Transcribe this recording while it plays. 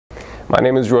My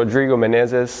name is Rodrigo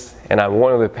Menezes, and I'm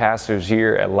one of the pastors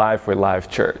here at Life with Life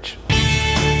Church.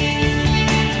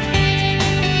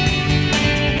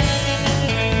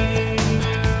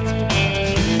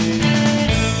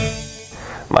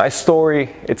 My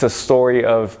story, it's a story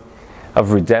of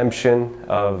redemption,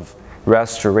 of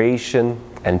restoration,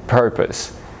 and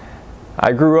purpose.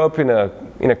 I grew up in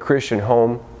a Christian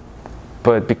home,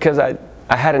 but because I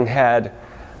hadn't had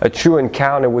a true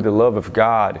encounter with the love of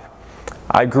God,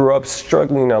 I grew up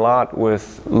struggling a lot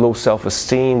with low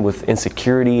self-esteem, with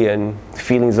insecurity and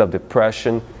feelings of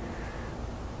depression.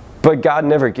 But God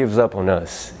never gives up on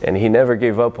us, and He never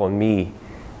gave up on me.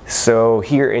 So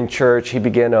here in church, He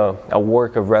began a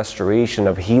work of restoration,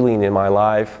 of healing in my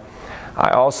life.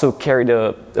 I also carried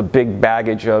a big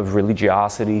baggage of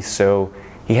religiosity, so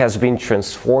He has been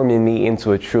transforming me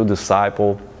into a true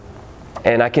disciple.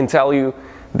 And I can tell you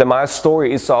that my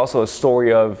story is also a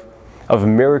story of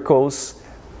miracles.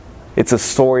 It's a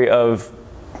story of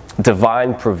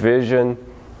divine provision,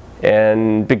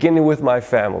 and beginning with my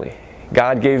family.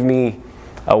 God gave me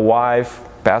a wife,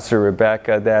 Pastor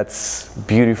Rebecca, that's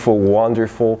beautiful,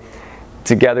 wonderful.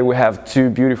 Together we have two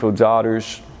beautiful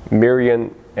daughters,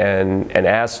 Miriam and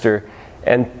Esther.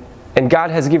 And God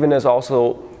has given us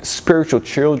also spiritual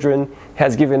children,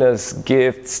 has given us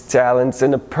gifts, talents,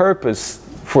 and a purpose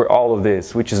for all of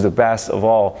this, which is the best of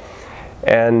all.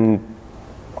 And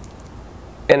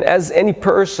as any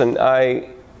person, I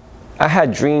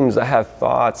had dreams, I had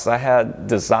thoughts, I had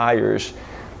desires,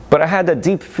 but I had a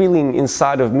deep feeling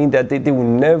inside of me that they would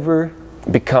never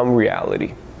become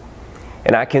reality.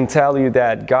 And I can tell you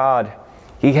that God,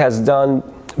 He has done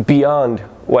beyond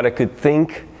what I could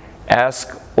think,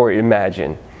 ask, or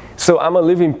imagine. So I'm a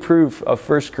living proof of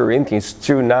 1 Corinthians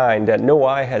 2:9, that no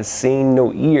eye has seen,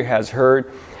 no ear has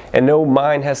heard, and no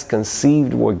mind has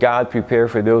conceived what God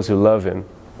prepared for those who love Him.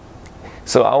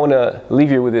 So I want to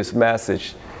leave you with this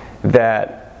message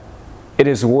that it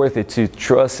is worth it to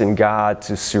trust in God,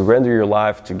 to surrender your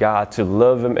life to God, to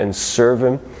love Him and serve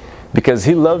Him, because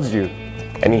He loves you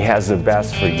and He has the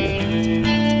best for you.